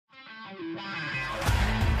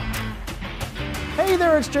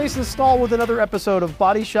there, it's Jason Stahl with another episode of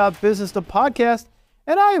Body Shop Business to Podcast,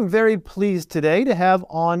 and I am very pleased today to have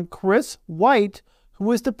on Chris White,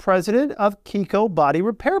 who is the president of KECO Body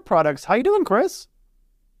Repair Products. How you doing, Chris?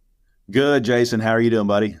 Good, Jason. How are you doing,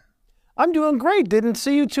 buddy? I'm doing great. Didn't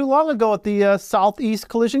see you too long ago at the Southeast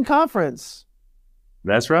Collision Conference.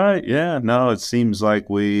 That's right. Yeah. No, it seems like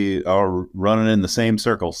we are running in the same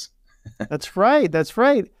circles. That's right. That's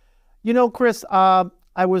right. You know, Chris, I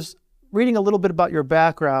was reading a little bit about your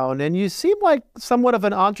background, and you seem like somewhat of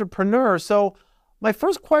an entrepreneur. So my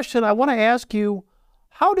first question, I want to ask you,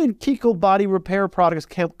 how did KECO Body Repair Products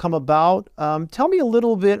come about? Tell me a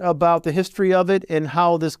little bit about the history of it and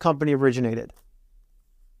how this company originated.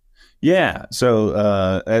 Yeah. So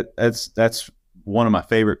that's one of my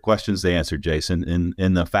favorite questions to answer, Jason,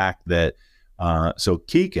 in the fact that so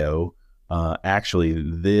KECO, actually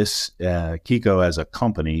this KECO as a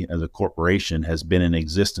company, as a corporation, has been in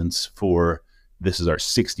existence for, this is our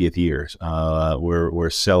 60th year. We're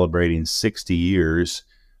celebrating 60 years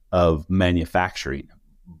of manufacturing.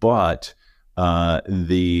 But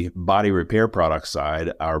the body repair product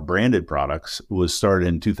side, our branded products, was started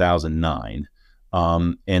in 2009.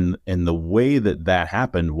 And the way that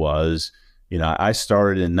happened was, you know, I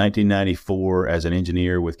started in 1994 as an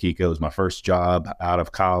engineer with KECO. It was my first job out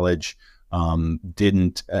of college.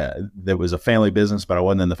 There was a family business, but I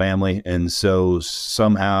wasn't in the family. And so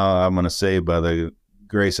somehow, I'm going to say by the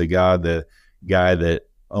grace of God, the guy that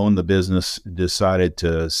owned the business decided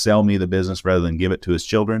to sell me the business rather than give it to his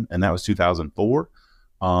children. And that was 2004.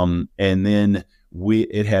 And then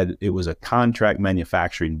it was a contract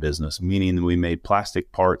manufacturing business, meaning we made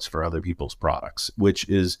plastic parts for other people's products, which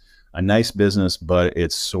is a nice business, but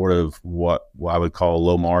it's sort of what I would call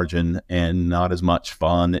low margin and not as much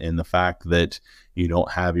fun in the fact that you don't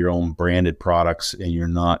have your own branded products and you're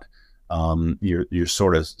not, you're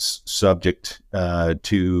sort of subject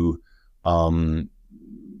to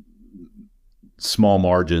small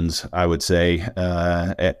margins, I would say,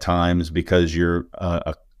 at times, because you're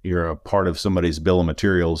a part of somebody's bill of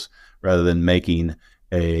materials rather than making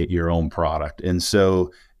your own product. And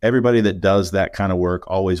so everybody that does that kind of work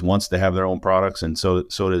always wants to have their own products, and so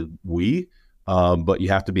did we. But you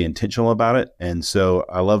have to be intentional about it. And so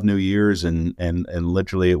I love New Year's, and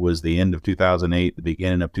literally it was the end of 2008, the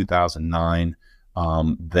beginning of 2009,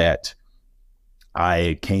 that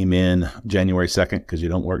I came in January 2nd, because you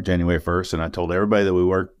don't work January 1st, and I told everybody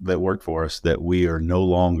that worked for us that we are no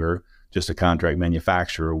longer just a contract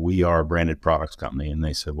manufacturer. We are a branded products company. And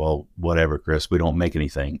they said, well, whatever, Chris, we don't make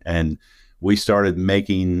anything. And we started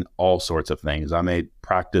making all sorts of things. I made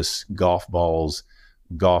practice golf balls,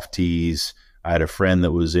 golf tees. I had a friend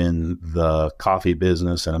that was in the coffee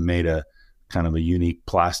business, and I made a kind of a unique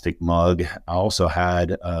plastic mug. I also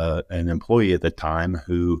had an employee at the time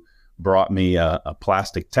who brought me a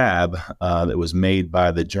plastic tab that was made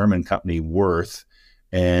by the German company Worth.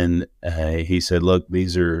 And he said, look,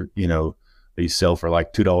 these are, these sell for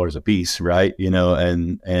like $2 a piece, right?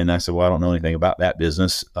 And I said, well, I don't know anything about that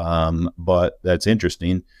business, but that's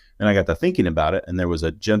interesting. And I got to thinking about it. And there was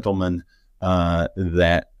a gentleman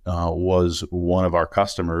that was one of our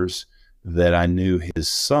customers that I knew, his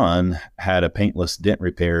son had a paintless dent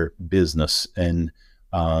repair business. And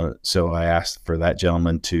so I asked for that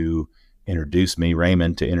gentleman to introduce me,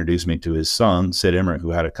 Raymond, to introduce me to his son, Sid Emmerich,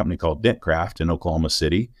 who had a company called Dentcraft in Oklahoma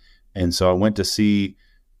City. And so I went to see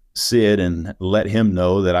Sid and let him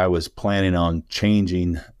know that I was planning on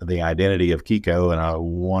changing the identity of KECO, and I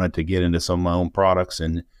wanted to get into some of my own products.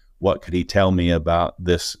 And what could he tell me about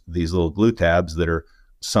these little glue tabs that are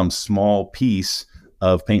some small piece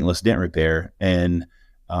of paintless dent repair? And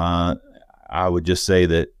I would just say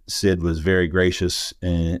that Sid was very gracious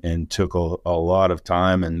and took a lot of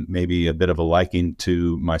time and maybe a bit of a liking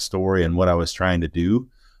to my story and what I was trying to do,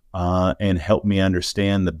 and helped me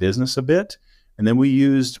understand the business a bit. And then we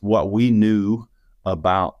used what we knew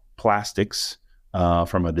about plastics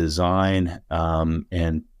from a design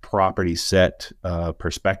and property set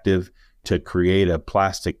perspective to create a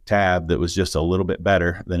plastic tab that was just a little bit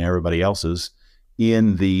better than everybody else's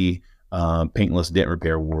in the paintless dent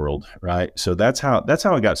repair world, right? So that's how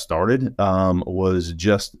I got started. Was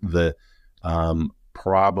just the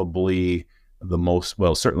probably the most,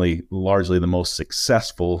 well, certainly largely the most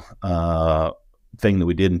successful thing that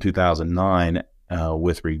we did in 2009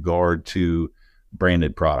 with regard to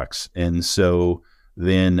branded products. And so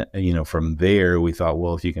then, from there, we thought,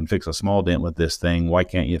 well, if you can fix a small dent with this thing, why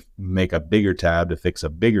can't you make a bigger tab to fix a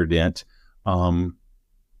bigger dent?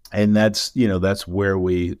 And that's where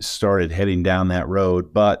we started heading down that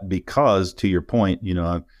road. But because, to your point,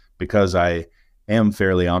 because I am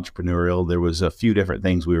fairly entrepreneurial. There was a few different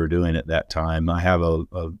things we were doing at that time. I have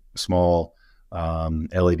a small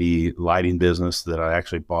LED lighting business that I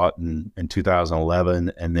actually bought in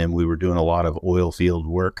 2011, and then we were doing a lot of oil field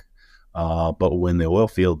work. But when the oil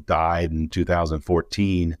field died in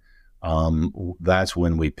 2014, that's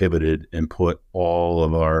when we pivoted and put all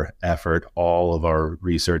of our effort, all of our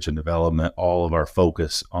research and development, all of our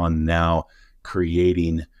focus on now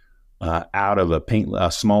creating out of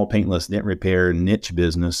a small paintless dent repair niche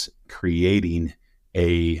business, creating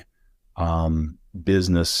a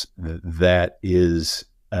business that is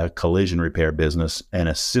a collision repair business and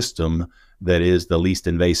a system that is the least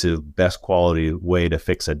invasive, best quality way to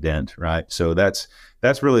fix a dent, right? So that's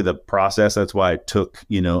really the process. That's why it took,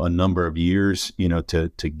 a number of years,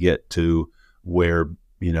 to get to where,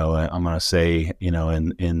 I'm going to say,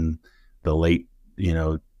 in the late,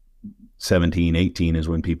 17, 18 is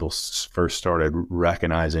when people first started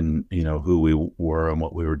recognizing, who we were and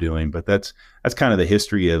what we were doing. But that's kind of the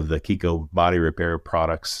history of the KECO Body Repair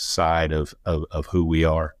Products side of who we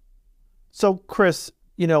are. So, Chris,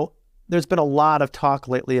 there's been a lot of talk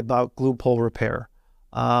lately about glue pull repair.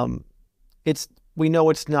 We know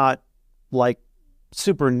it's not like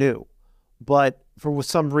super new, but for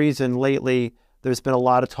some reason lately, there's been a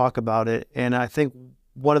lot of talk about it. And I think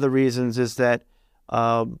one of the reasons is that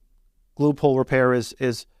glue pull repair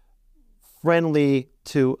is friendly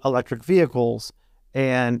to electric vehicles,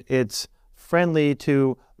 and it's friendly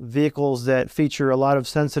to vehicles that feature a lot of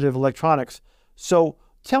sensitive electronics. So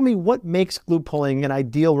tell me, what makes glue pulling an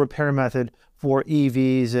ideal repair method for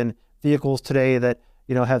EVs and vehicles today that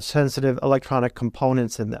have sensitive electronic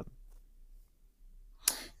components in them?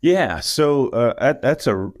 Yeah, so that's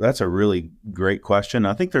a really great question.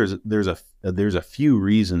 I think there's a few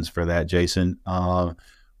reasons for that, Jason.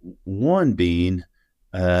 One being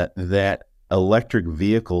that electric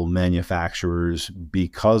vehicle manufacturers,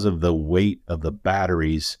 because of the weight of the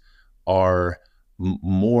batteries, are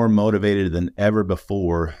more motivated than ever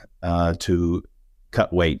before to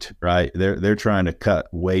cut weight, right? They're trying to cut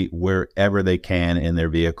weight wherever they can in their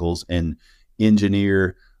vehicles and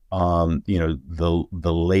engineer the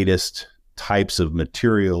latest types of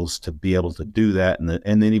materials to be able to do that,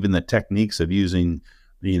 and then even the techniques of using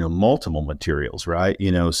multiple materials, right?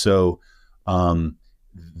 So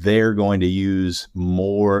they're going to use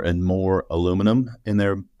more and more aluminum in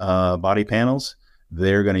their body panels.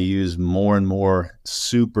 They're going to use more and more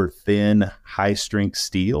super thin, high strength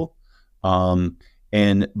steel.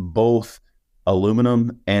 And both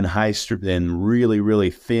aluminum and really,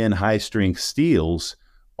 really thin, high strength steels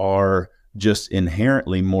are just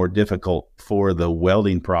inherently more difficult for the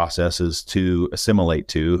welding processes to assimilate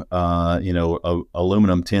to.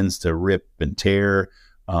 Aluminum tends to rip and tear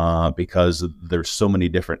because there's so many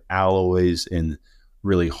different alloys, and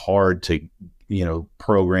really hard to,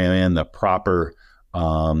 program in the proper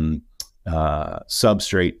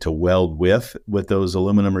substrate to weld with those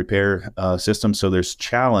aluminum repair systems. So there's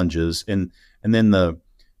challenges, and then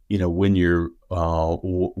when you're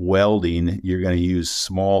welding, you're going to use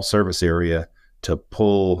small surface area to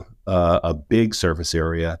pull a big surface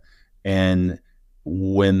area, and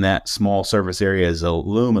when that small surface area is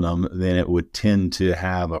aluminum, then it would tend to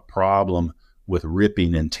have a problem with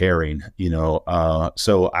ripping and tearing.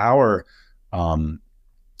 So our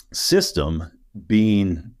system,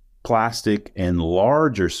 being plastic and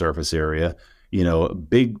larger surface area,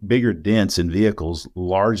 bigger dents in vehicles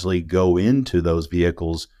largely go into those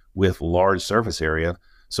vehicles with large surface area.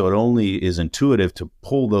 So it only is intuitive to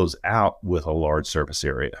pull those out with a large surface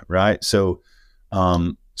area, right? So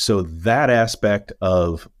that aspect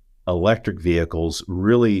of electric vehicles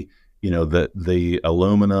really, the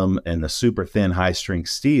aluminum and the super thin high strength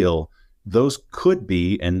steel, those could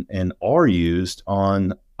be and are used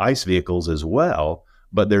on ICE vehicles as well,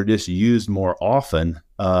 but they're just used more often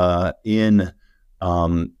in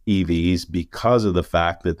EVs because of the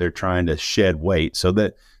fact that they're trying to shed weight. So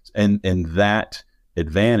that and that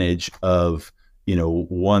advantage of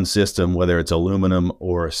one system, whether it's aluminum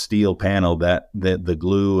or a steel panel, that the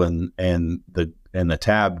glue and the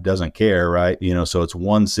tab doesn't care, right? So it's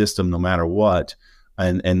one system no matter what,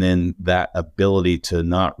 and then that ability to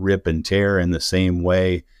not rip and tear in the same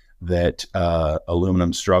way that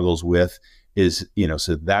aluminum struggles with is,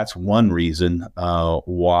 so that's one reason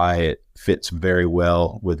why it fits very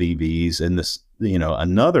well with EVs. And this,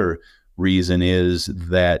 another reason is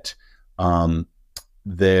that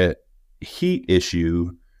the heat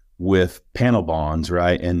issue with panel bonds,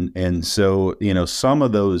 right? And so, some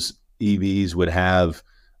of those EVs would have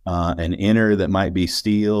an inner that might be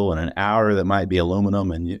steel and an outer that might be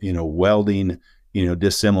aluminum, and, welding,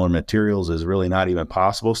 dissimilar materials is really not even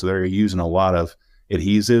possible. So they're using a lot of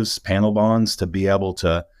adhesives, panel bonds, to be able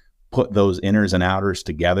to put those inners and outers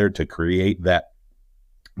together to create that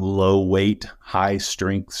low weight, high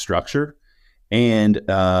strength structure. And,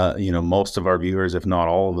 most of our viewers, if not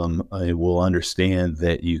all of them, will understand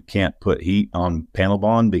that you can't put heat on panel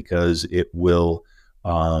bond because it will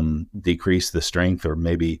decrease the strength or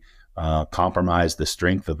maybe compromise the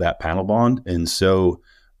strength of that panel bond. And so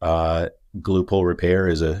glue pull repair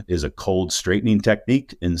is a cold straightening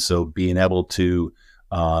technique. And so being able to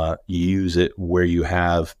use it where you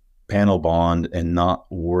have panel bond and not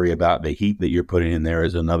worry about the heat that you're putting in there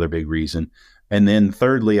is another big reason. And then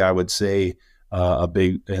thirdly, I would say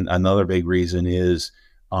another big reason is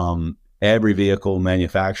every vehicle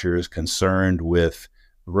manufacturer is concerned with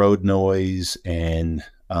road noise and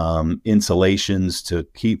insulations to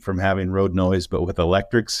keep from having road noise. But with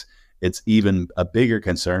electrics, it's even a bigger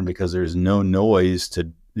concern because there's no noise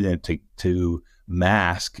to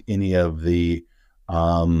mask any of the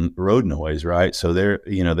road noise, right? So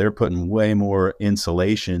they're putting way more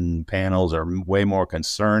insulation panels, are way more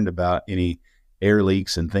concerned about any air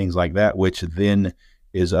leaks and things like that, which then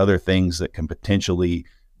is other things that can potentially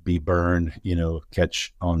be burned,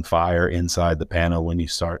 catch on fire inside the panel when you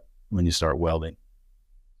start welding.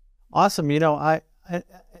 Awesome.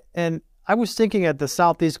 I was thinking at the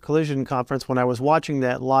Southeast Collision Conference when I was watching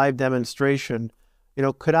that live demonstration,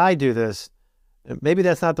 could I do this? Maybe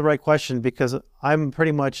that's not the right question because I'm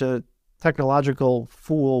pretty much a technological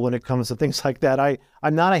fool when it comes to things like that.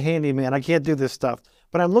 I'm not a handyman. I can't do this stuff.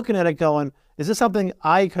 But I'm looking at it going, is this something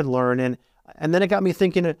I could learn? And then it got me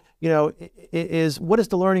thinking, what is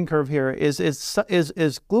the learning curve here?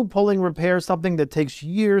 Is glue pulling repair something that takes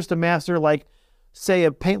years to master, like say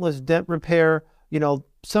a paintless dent repair?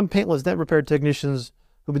 Some paintless dent repair technicians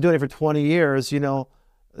who've been doing it for 20 years,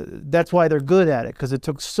 that's why they're good at it, because it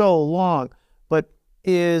took so long. But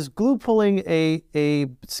is glue pulling a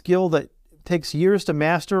skill that takes years to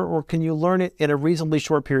master, or can you learn it in a reasonably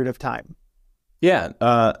short period of time? Yeah,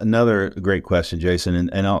 another great question, Jason.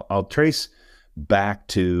 And I'll trace back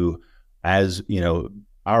to,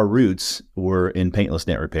 our roots were in paintless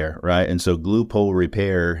dent repair, right? And so glue pull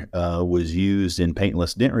repair was used in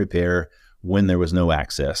paintless dent repair when there was no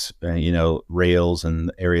access. Rails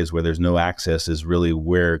and areas where there's no access is really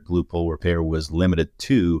where glue pull repair was limited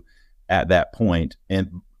to at that point.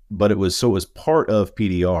 But it was part of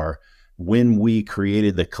PDR. When we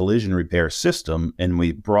created the collision repair system and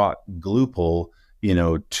we brought glue pull,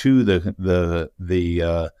 to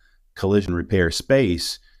the collision repair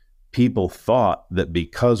space, people thought that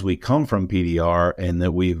because we come from PDR and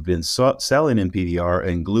that we've been selling in PDR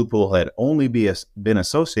and glue pull had only been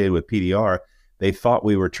associated with PDR, they thought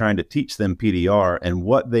we were trying to teach them PDR. And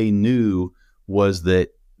what they knew was that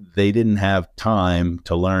they didn't have time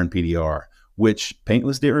to learn PDR, which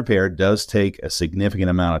paintless dent repair does take a significant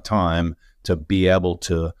amount of time to be able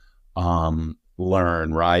to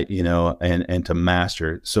learn, right? And to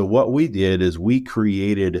master. So what we did is we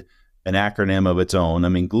created an acronym of its own. I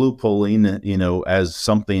mean, glue pulling, as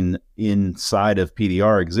something inside of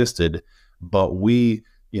PDR existed, but we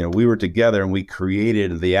were together and we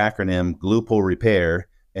created the acronym glue pull repair.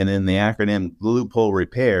 And in the acronym glue pull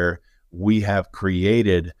repair, we have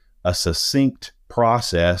created a succinct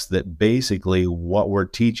process that basically what we're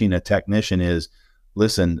teaching a technician is,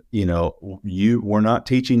 listen, we're not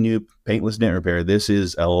teaching you paintless dent repair. This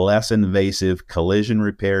is a less invasive collision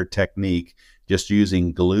repair technique, just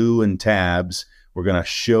using glue and tabs. We're going to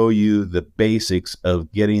show you the basics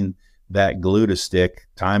of getting that glue to stick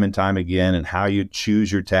time and time again, and how you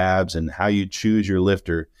choose your tabs and how you choose your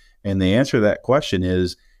lifter. And the answer to that question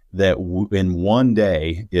is that in one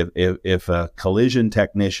day, if a collision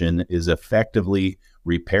technician is effectively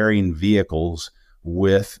repairing vehicles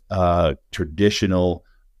with traditional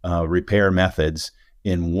repair methods,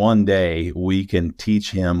 in one day, we can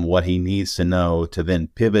teach him what he needs to know to then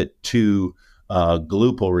pivot to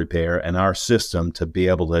glue pull repair and our system to be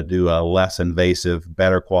able to do a less invasive,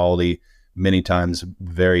 better quality, many times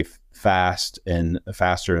very faster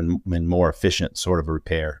and more efficient sort of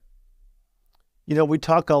repair. We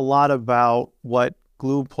talk a lot about what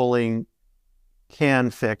glue pulling can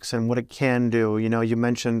fix and what it can do. You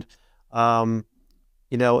mentioned,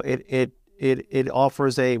 it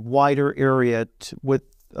offers a wider area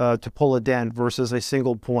to pull a dent versus a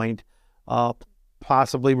single point,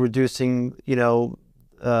 possibly reducing,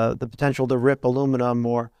 the potential to rip aluminum,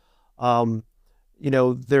 or, and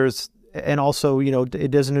also,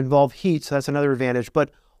 it doesn't involve heat, so that's another advantage.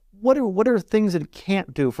 But what are things that it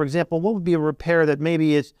can't do? For example, what would be a repair that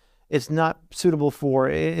maybe it's not suitable for?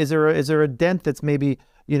 Is there a dent that's maybe,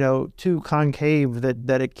 too concave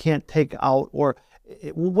that it can't take out? Or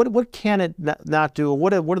what can it not do?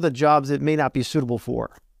 What are the jobs it may not be suitable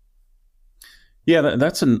for? Yeah,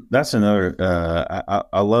 that's another.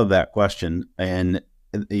 I love that question, and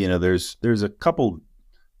there's a couple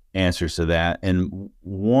answers to that, and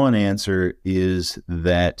one answer is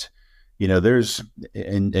that there's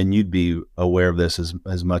and you'd be aware of this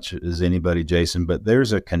as much as anybody, Jason, but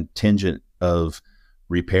there's a contingent of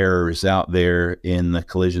repairers out there in the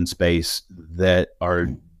collision space that are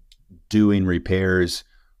doing repairs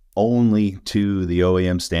only to the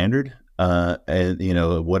OEM standard.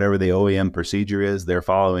 And whatever the OEM procedure is, they're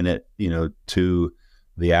following it, to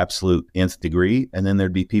the absolute nth degree. And then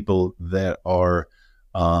there'd be people that are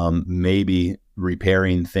maybe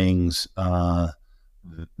repairing things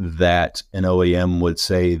that an OEM would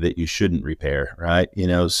say that you shouldn't repair, right?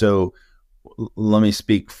 So let me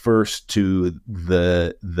speak first to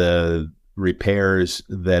the repairs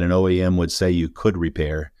that an OEM would say you could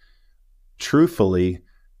repair. Truthfully,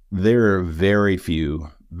 there are very few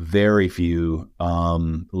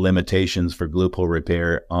limitations for glue pull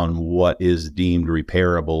repair on what is deemed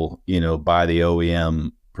repairable, by the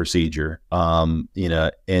OEM procedure. And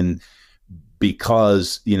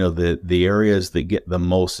because, the areas that get the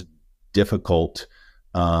most difficult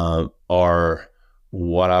are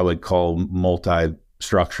what I would call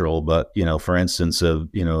multi-structural. But, for instance,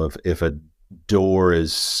 if a door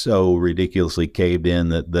is so ridiculously caved in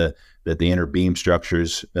that the inner beam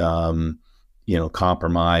structures,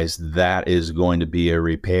 compromised, that is going to be a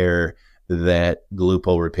repair that glue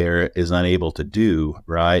pull repair is unable to do,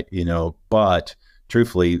 right? But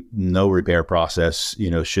truthfully, no repair process,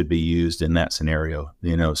 should be used in that scenario,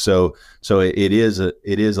 so it is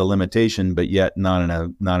a limitation, but yet not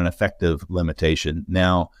an effective limitation.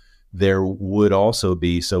 Now, there would also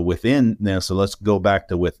be, so let's go back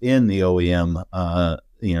to within the OEM,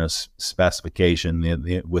 specification,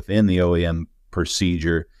 within the OEM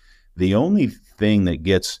procedure. The only thing that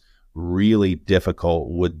gets really difficult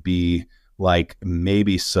would be like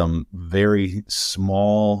maybe some very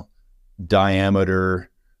small diameter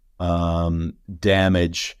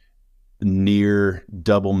damage near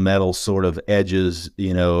double metal sort of edges,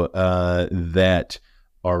 that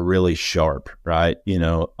are really sharp, right?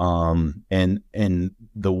 And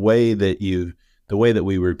the way that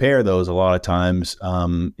we repair those, a lot of times,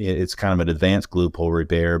 it's kind of an advanced glue pull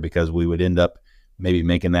repair, because we would end up maybe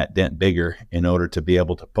making that dent bigger in order to be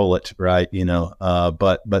able to pull it, right?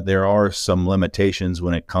 But there are some limitations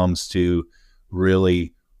when it comes to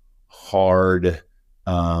really hard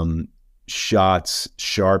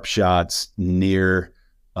sharp shots near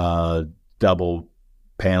double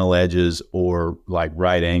panel edges or like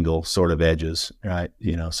right angle sort of edges, right?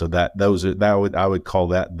 So I would call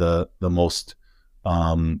that the most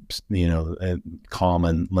common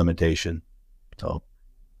limitation. So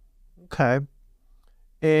okay.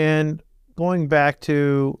 And going back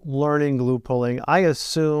to learning glue pulling, I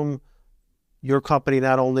assume your company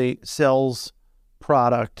not only sells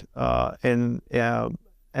product and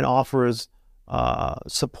offers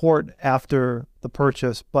support after the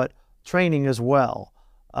purchase, but training as well.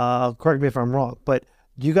 Correct me if I'm wrong, but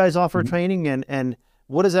do you guys offer training, and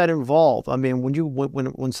what does that involve? I mean,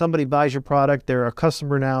 when somebody buys your product, they're a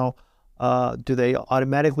customer now. Do they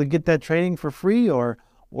automatically get that training for free, or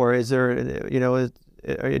is there,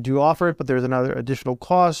 do you offer it, but there's another additional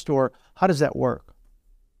cost, or how does that work?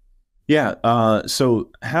 Yeah. So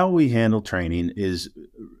how we handle training is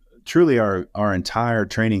truly our entire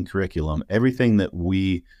training curriculum. Everything that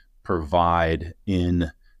we provide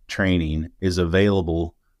in training is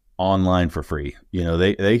available online for free.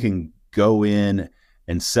 They can go in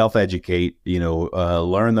and self-educate,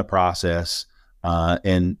 learn the process,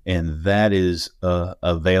 and that is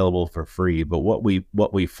available for free. But what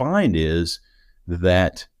we find is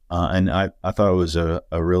that, and I thought it was a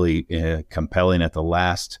really compelling at the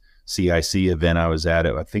last CIC event I was at.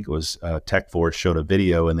 I think it was Tech Force showed a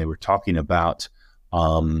video, and they were talking about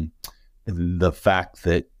the fact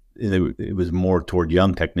that it was more toward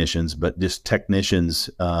young technicians, but just technicians,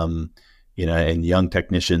 and young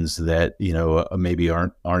technicians that maybe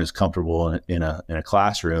aren't as comfortable in a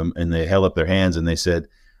classroom, and they held up their hands and they said,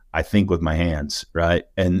 "I think with my hands," right?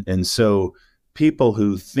 And so people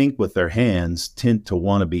who think with their hands tend to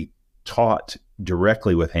want to be taught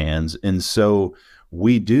directly with hands, and so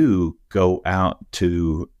we do go out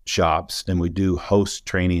to shops and we do host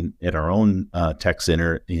training at our own tech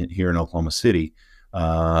center here in Oklahoma City.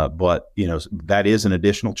 But that is an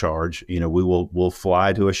additional charge. We'll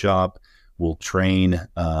fly to a shop, we'll train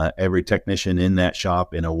every technician in that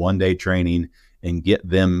shop in a one-day training and get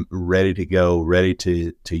them ready to go, ready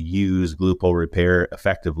to use glue pull repair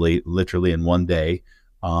effectively, literally in one day.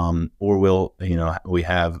 or we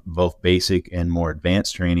have both basic and more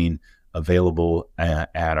advanced training available at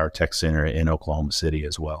our tech center in Oklahoma City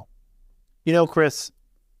as well. Chris,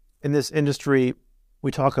 in this industry,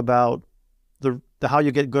 we talk about the how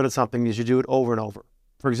you get good at something is you do it over and over.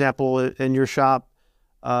 For example, in your shop,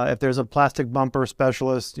 if there's a plastic bumper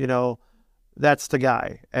specialist, that's the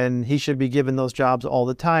guy, and he should be given those jobs all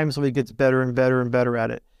the time so he gets better and better and better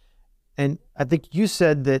at it. And I think you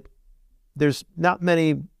said that there's not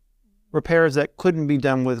many repairs that couldn't be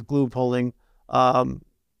done with glue pulling.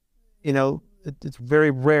 It's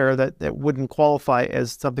very rare that wouldn't qualify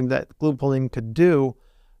as something that glue pulling could do.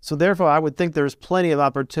 So therefore, I would think there's plenty of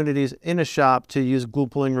opportunities in a shop to use glue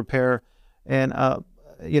pulling repair, and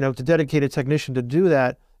to dedicate a technician to do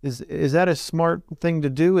that. Is that a smart thing to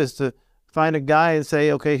do? Is to find a guy and say,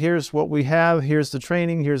 okay, here's what we have, here's the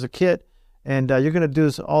training, here's a kit, and you're going to do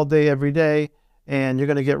this all day, every day, and you're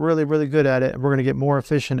going to get really, really good at it, and we're going to get more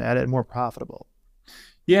efficient at it and more profitable.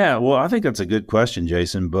 Yeah, well, I think that's a good question,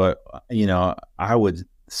 Jason. But, I would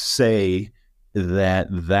say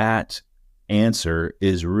that answer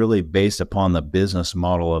is really based upon the business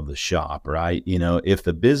model of the shop, right? If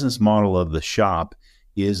the business model of the shop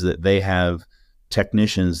is that they have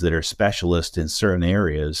technicians that are specialists in certain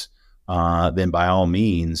areas, then by all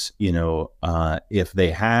means, if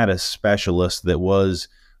they had a specialist that was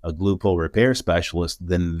a glue pull repair specialist,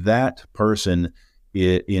 then that person,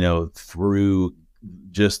 through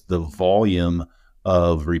just the volume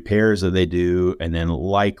of repairs that they do, and then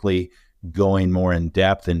likely going more in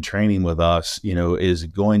depth in training with us, is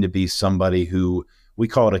going to be somebody who we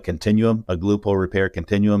call it a continuum, a glue pull repair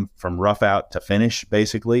continuum from rough out to finish,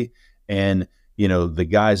 basically. And, the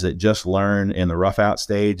guys that just learn in the rough out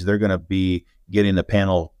stage, they're going to be getting the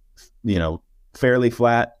panel, fairly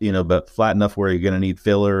flat, but flat enough where you're going to need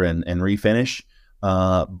filler and refinish.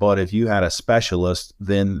 But if you had a specialist,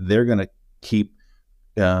 then they're going to keep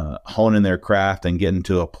honing their craft and getting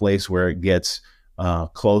to a place where it gets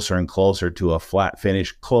closer and closer to a flat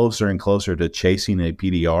finish, closer and closer to chasing a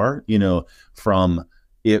PDR, from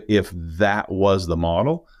if that was the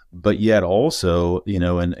model. But yet also,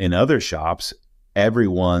 in other shops,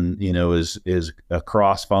 everyone, is a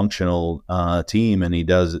cross-functional team, and he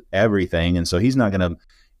does everything. And so he's not going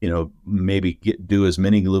to, maybe do as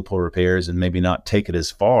many glue pull repairs and maybe not take it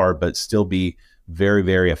as far, but still be very,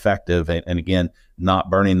 very effective. And again, not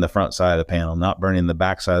burning the front side of the panel, not burning the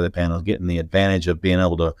back side of the panel, getting the advantage of being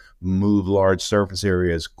able to move large surface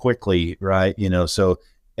areas quickly, right? So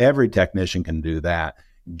every technician can do that.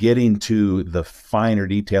 Getting to the finer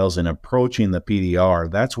details and approaching the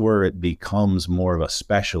PDR, that's where it becomes more of a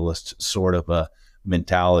specialist sort of a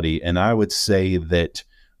mentality. And I would say that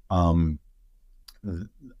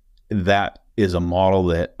that is a model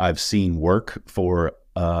that I've seen work for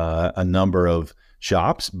a number of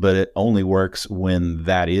shops, but it only works when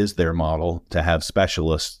that is their model, to have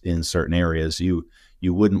specialists in certain areas. You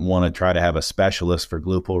wouldn't want to try to have a specialist for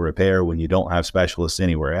glue pull repair when you don't have specialists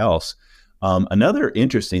anywhere else. Another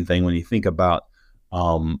interesting thing when you think about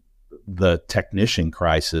the technician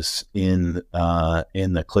crisis in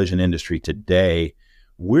the collision industry today,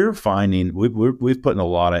 we're finding we've put in a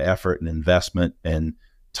lot of effort and investment and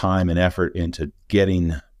time and effort into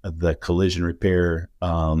getting the collision repair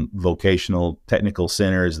vocational technical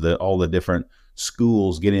centers, all the different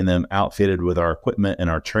schools, getting them outfitted with our equipment and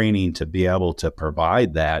our training to be able to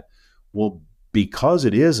provide that. Well, because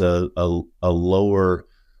it is a lower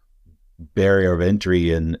barrier of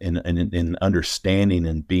entry in understanding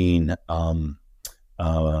and being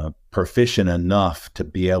proficient enough to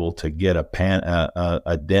be able to get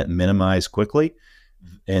a dent minimized quickly,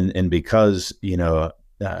 and because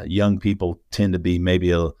young people tend to be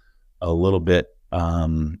maybe a little bit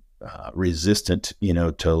resistant,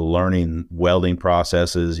 to learning welding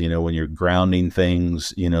processes. When you're grounding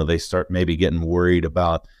things, they start maybe getting worried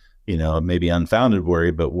about, maybe unfounded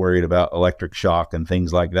worry, but worried about electric shock and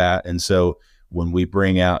things like that. And so when we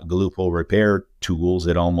bring out glue pull repair tools,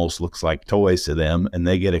 it almost looks like toys to them, and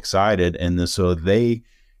they get excited. And so they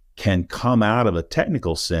can come out of a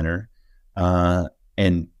technical center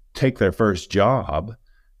and take their first job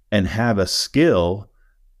and have a skill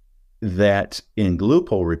that in glue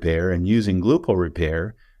pull repair and using glue pull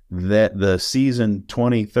repair that the seasoned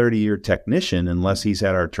 20, 30-year technician, unless he's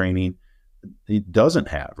had our training, he doesn't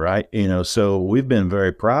have, right? So we've been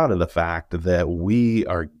very proud of the fact that we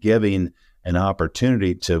are giving an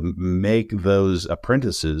opportunity to make those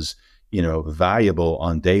apprentices, valuable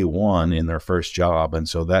on day one in their first job. And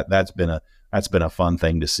so that's been a fun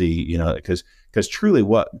thing to see, because truly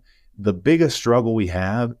what the biggest struggle we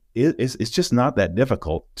have is it's just not that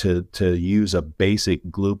difficult to use a basic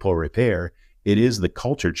glue pull repair. it is the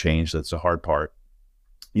culture change that's the hard part.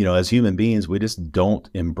 You know, as human beings, we just don't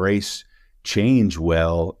embrace change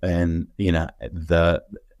well. And, you know,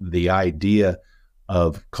 the idea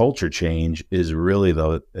of culture change is really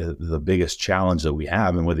the biggest challenge that we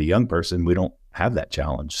have. And with a young person, we don't have that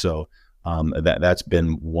challenge. So that's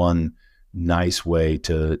been one nice way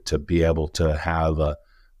to be able to have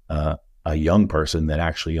a young person that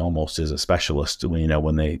actually almost is a specialist, you know,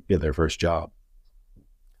 when they get their first job.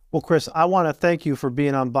 Well, Chris, I want to thank you for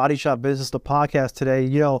being on Body Shop Business, the podcast today.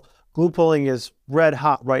 You know, glue pulling is red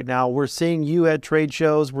hot right now. We're seeing you at trade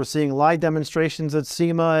shows. We're seeing live demonstrations at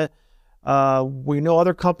SEMA. We know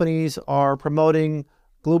other companies are promoting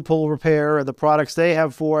glue pull repair and the products they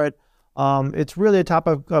have for it. It's really a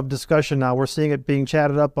topic of discussion now. We're seeing it being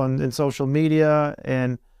chatted up in social media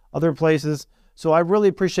and other places. So I really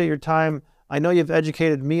appreciate your time. I know you've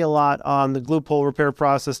educated me a lot on the glue pull repair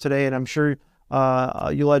process today, and I'm sure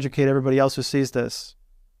you'll educate everybody else who sees this.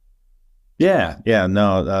 Yeah,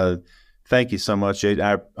 no, thank you so much, Jade.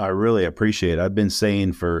 I really appreciate it. I've been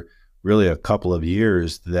saying for really a couple of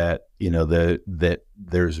years that, you know, that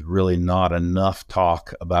there's really not enough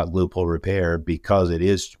talk about glue pull repair because it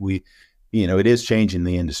is changing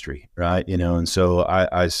the industry, right? You know, and so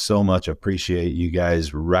I so much appreciate you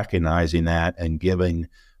guys recognizing that and giving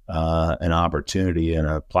an opportunity and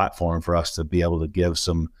a platform for us to be able to give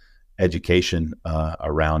some education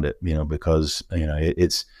around it, you know, because, you know,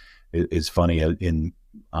 it's funny in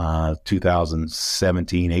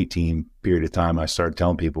 2017, 18 period of time, I started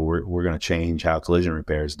telling people we're going to change how collision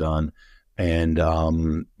repair is done. And,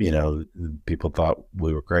 you know, people thought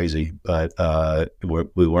we were crazy, but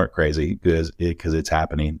we weren't crazy because it's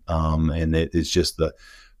happening. And it's just the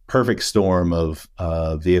perfect storm of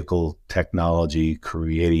vehicle technology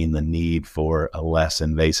creating the need for a less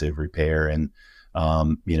invasive repair. And,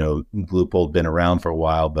 you know, glue pull had been around for a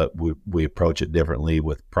while, but we approach it differently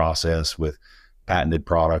with process, with patented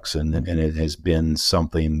products, and it has been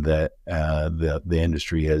something that the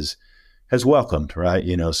industry has welcomed, right?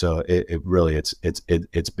 You know, so it really it's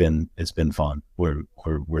been fun.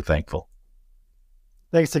 We're thankful.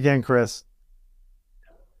 Thanks again, Chris.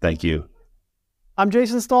 Thank you. I'm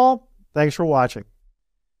Jason Stahl. Thanks for watching.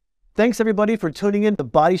 Thanks everybody for tuning in to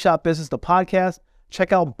Body Shop Business, the podcast.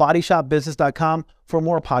 Check out bodyshopbusiness.com for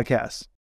more podcasts.